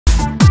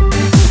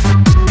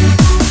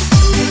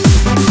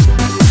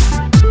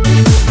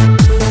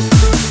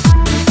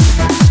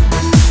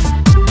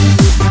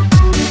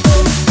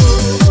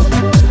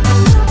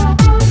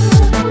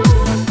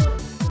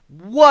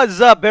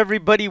What's up,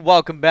 everybody?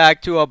 Welcome back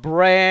to a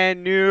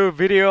brand new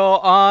video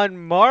on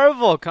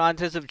Marvel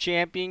Contest of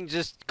Champions.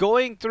 Just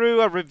going through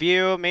a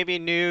review, maybe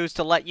news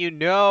to let you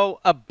know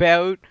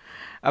about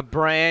a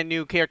brand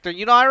new character.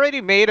 You know, I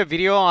already made a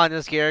video on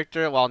this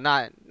character. Well,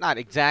 not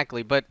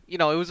exactly, but you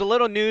know, it was a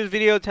little news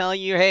video telling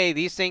you, hey,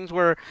 these things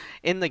were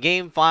in the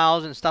game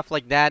files and stuff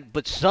like that.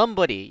 But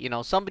somebody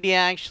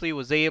actually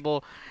was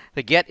able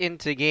to get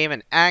into the game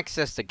and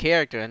access the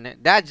character, and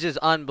that's just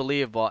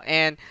unbelievable.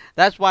 And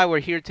that's why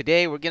we're here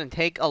today. We're gonna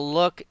take a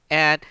look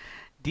at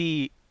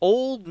the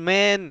old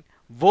man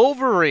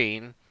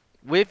Wolverine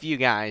with you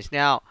guys.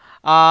 Now,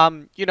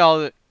 you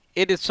know,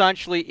 it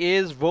essentially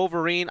is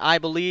Wolverine, I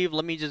believe.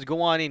 Let me just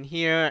go on in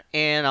here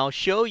and I'll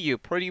show you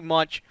pretty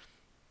much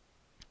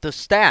the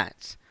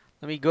stats.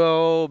 Let me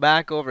go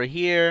back over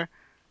here.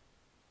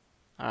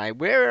 Alright,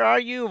 where are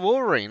you,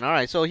 Wolverine?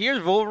 Alright, so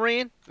here's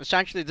Wolverine.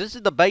 Essentially, this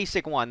is the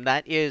basic one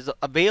that is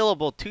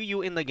available to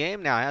you in the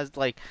game now. It has,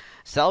 like,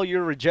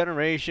 cellular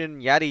regeneration,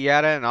 yada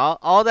yada, and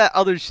all that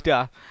other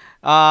stuff.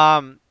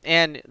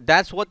 And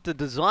that's what the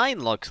design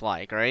looks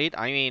like, right?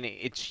 I mean,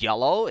 it's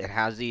yellow. It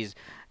has these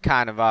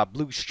kind of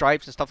blue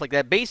stripes and stuff like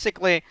that.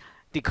 Basically,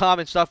 the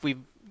common stuff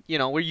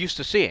we're used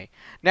to seeing.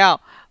 Now,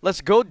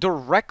 let's go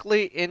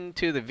directly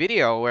into the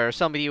video where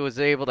somebody was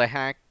able to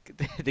hack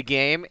the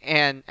game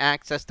and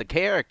access the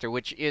character,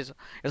 which is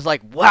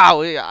like,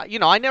 wow, you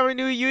know, I never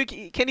knew you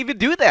can even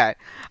do that.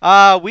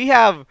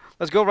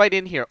 Let's go right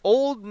in here.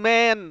 Old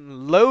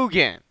Man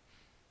Logan,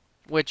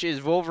 which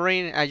is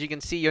Wolverine. As you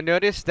can see, you'll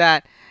notice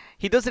that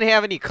he doesn't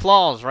have any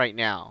claws right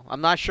now.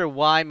 I'm not sure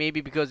why,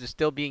 maybe because it's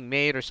still being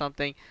made or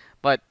something,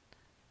 but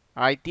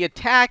alright, the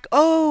attack,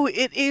 oh,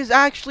 it is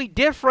actually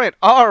different.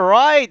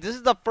 Alright, this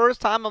is the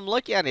first time I'm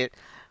looking at it.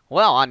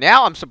 Well,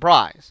 now I'm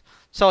surprised.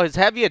 So his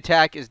heavy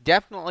attack is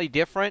definitely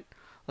different.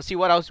 Let's see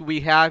what else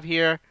we have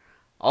here.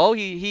 Oh,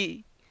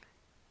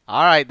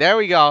 alright, there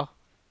we go.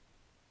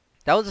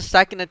 That was the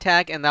second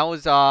attack, and that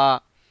was,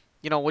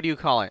 you know, what do you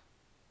call it?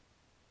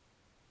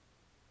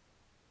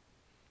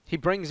 He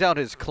brings out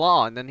his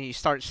claw, and then he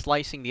starts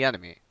slicing the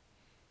enemy.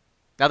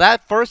 Now,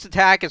 that first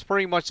attack is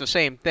pretty much the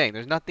same thing.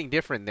 There's nothing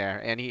different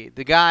there. And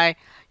the guy,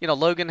 you know,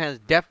 Logan has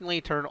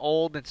definitely turned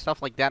old and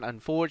stuff like that.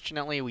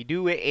 Unfortunately, we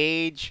do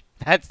age.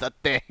 That's the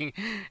thing.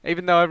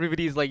 Even though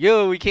everybody's like,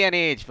 yo, we can't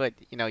age. But,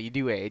 you know, you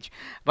do age.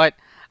 But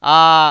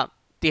the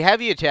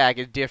heavy attack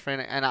is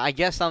different. And I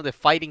guess some of the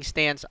fighting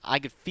stance, I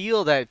could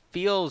feel that it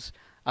feels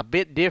a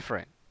bit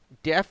different.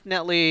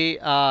 Definitely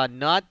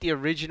not the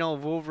original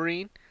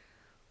Wolverine.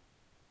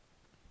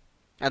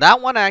 Now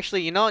that one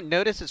actually, you know,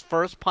 notice his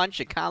first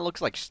punch, it kind of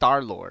looks like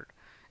Star-Lord,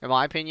 in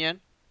my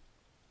opinion.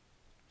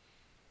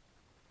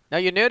 Now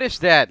you notice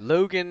that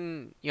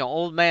Logan, you know,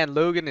 old man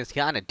Logan is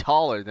kind of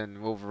taller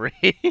than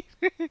Wolverine,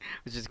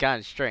 which is kind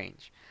of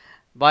strange.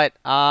 But,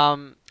 a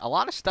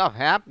lot of stuff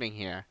happening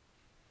here.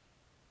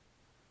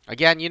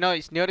 Again, you know,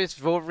 notice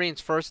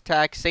Wolverine's first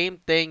attack, same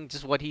thing,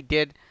 just what he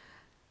did.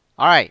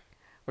 Alright,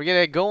 we're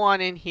going to go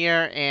on in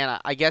here, and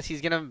I guess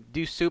he's going to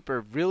do super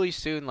really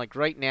soon, like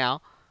right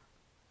now.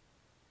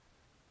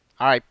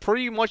 Alright,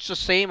 pretty much the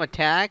same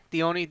attack.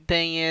 The only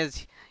thing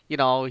is, you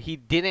know, he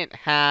didn't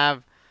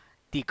have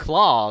the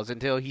claws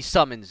until he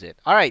summons it.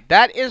 Alright,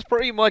 that is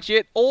pretty much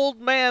it.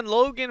 Old man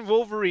Logan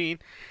Wolverine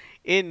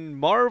in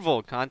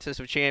Marvel Contest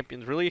of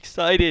Champions. Really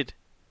excited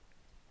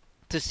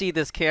to see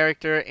this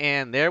character,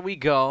 and there we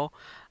go.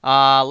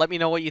 Let me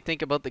know what you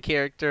think about the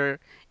character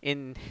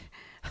in...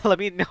 Let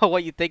me know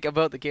what you think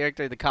about the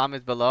character in the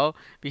comments below.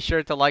 Be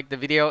sure to like the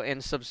video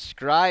and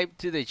subscribe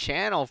to the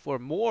channel for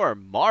more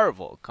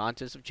Marvel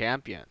Contest of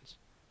Champions.